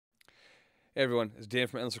Hey everyone, it's Dan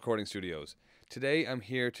from Endless Recording Studios. Today I'm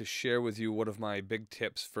here to share with you one of my big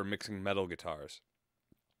tips for mixing metal guitars.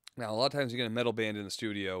 Now, a lot of times you get a metal band in the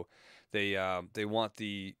studio, they want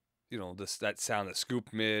that sound, that scoop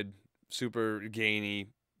mid, super gainy,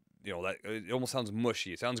 that it almost sounds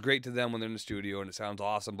mushy. It sounds great to them when they're in the studio and it sounds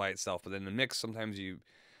awesome by itself, but then in the mix sometimes you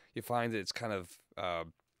find that it's kind of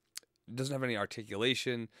doesn't have any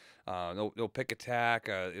articulation, no pick attack.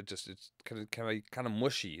 It's kind of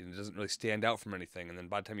mushy and it doesn't really stand out from anything. And then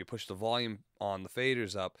by the time you push the volume on the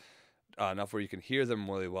faders up enough where you can hear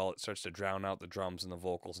them really well, it starts to drown out the drums and the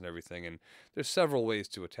vocals and everything. And there's several ways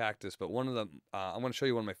to attack this, but one of them I'm going to show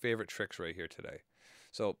you one of my favorite tricks right here today.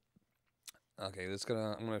 So, okay, I'm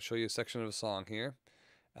going to show you a section of a song here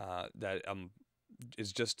that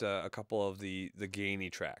is just a couple of the gainy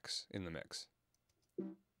tracks in the mix.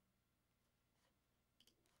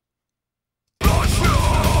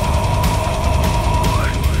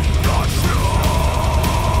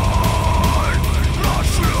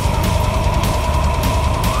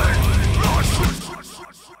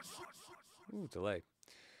 Ooh, delay.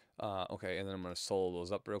 Okay, and then I'm going to solo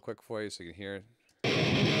those up real quick for you so you can hear it.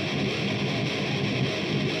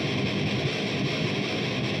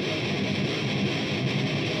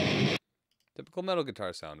 Typical metal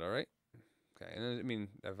guitar sound, alright? Okay, and then, I mean,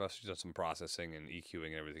 I've also done some processing and EQing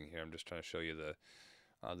and everything here. I'm just trying to show you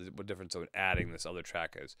what difference of adding this other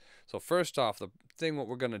track is. So first off, what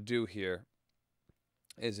we're going to do here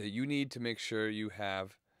is that you need to make sure you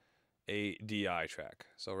have a DI track.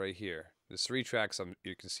 So right here, there's 3 tracks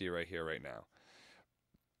you can see right here, right now.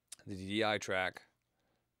 The DI track,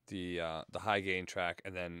 the high gain track,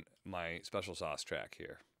 and then my special sauce track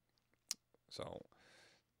here. So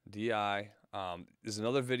DI. There's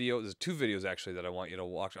another video. There's 2 videos actually that I want you to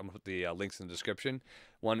watch. I'm gonna put the links in the description.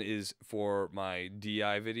 One is for my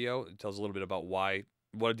DI video. It tells a little bit about what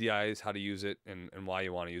a DI is, how to use it, and why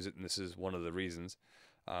you want to use it. And this is one of the reasons.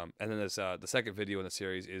 And then there's the second video in the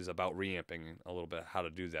series is about reamping, a little bit how to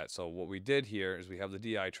do that. So what we did here is we have the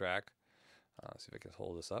DI track. See if I can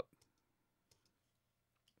hold this up.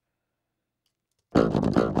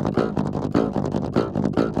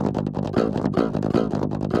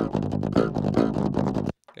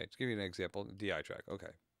 Okay, to give you an example, DI track.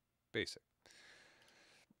 Okay, basic.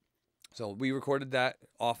 So we recorded that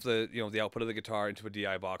off the output of the guitar into a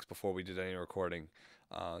DI box before we did any recording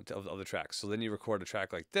of the tracks. So then you record a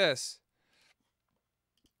track like this.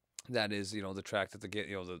 That is, the track that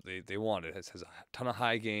they wanted. It has a ton of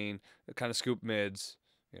high gain, kind of scoop mids.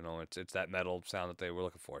 It's that metal sound that they were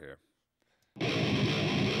looking for here.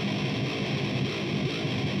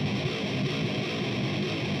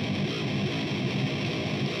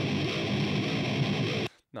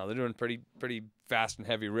 Now they're doing pretty fast and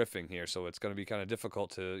heavy riffing here, so it's going to be kind of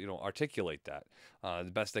difficult to articulate that. The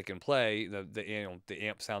best they can play, the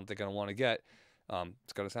amp sound they're going to want to get,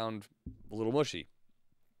 it's going to sound a little mushy.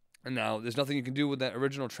 And now there's nothing you can do with that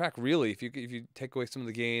original track really. If you take away some of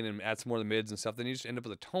the gain and add some more of the mids and stuff, then you just end up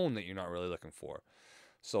with a tone that you're not really looking for.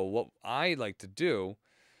 So what I like to do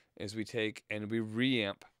is we take and we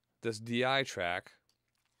reamp this DI track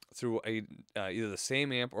through either the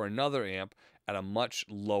same amp or another amp at a much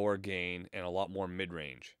lower gain and a lot more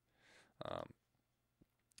mid-range. And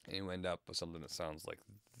you end up with something that sounds like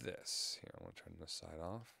this. Here, I'm going to turn this side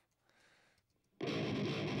off.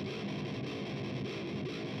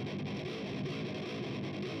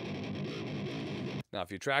 Now,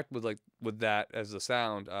 if you tracked with that as the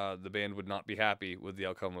sound, the band would not be happy with the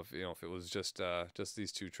outcome of if it was just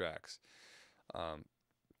these 2 tracks.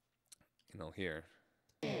 Here.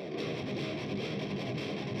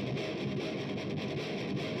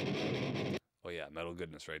 Oh yeah, metal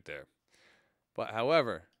goodness right there. But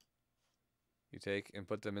however, you take and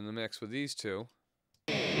put them in the mix with these 2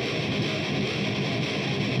 and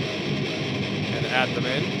add them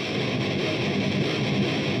in.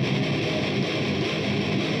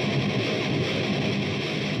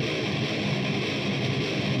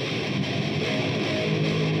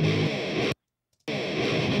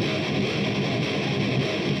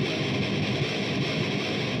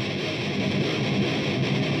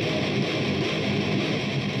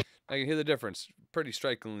 I can hear the difference pretty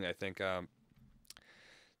strikingly, I think, that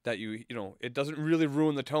it doesn't really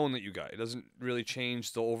ruin the tone that you got. It doesn't really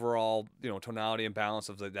change the overall, tonality and balance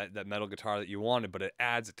of that metal guitar that you wanted, but it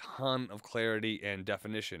adds a ton of clarity and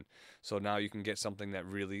definition. So now you can get something that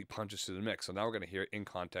really punches through the mix. So now we're going to hear it in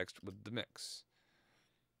context with the mix.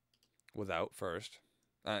 Without first.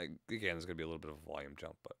 Again, there's going to be a little bit of a volume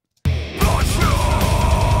jump, but...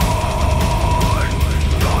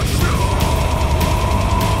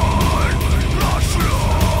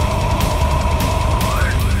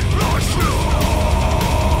 Rush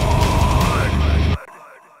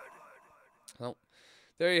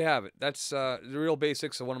there you have it. That's the real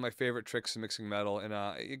basics of one of my favorite tricks in mixing metal. And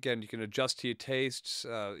again, you can adjust to your tastes,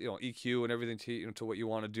 EQ and everything to what you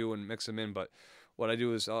want to do and mix them in. But what I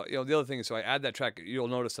do is, the other thing is, so I add that track. You'll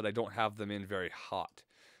notice that I don't have them in very hot.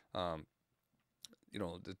 Um,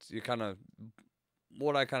 you kind of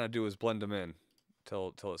what I kind of do is blend them in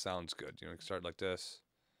till it sounds good. You can start like this.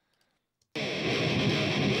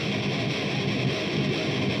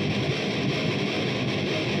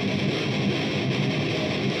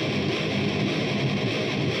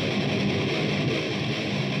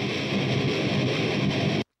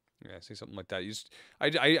 Yeah, see something like that.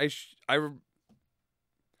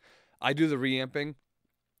 I do the reamping,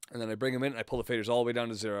 and then I bring them in and I pull the faders all the way down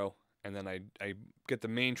to 0. And then I get the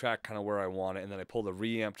main track kind of where I want it, and then I pull the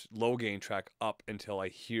reamped low gain track up until I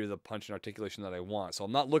hear the punch and articulation that I want. So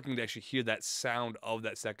I'm not looking to actually hear that sound of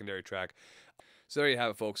that secondary track. So there you have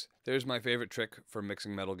it, folks. There's my favorite trick for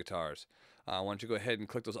mixing metal guitars. Why don't you go ahead and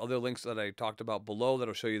click those other links that I talked about below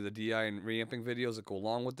that'll show you the DI and reamping videos that go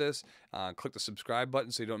along with this. Click the subscribe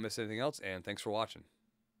button so you don't miss anything else, and thanks for watching.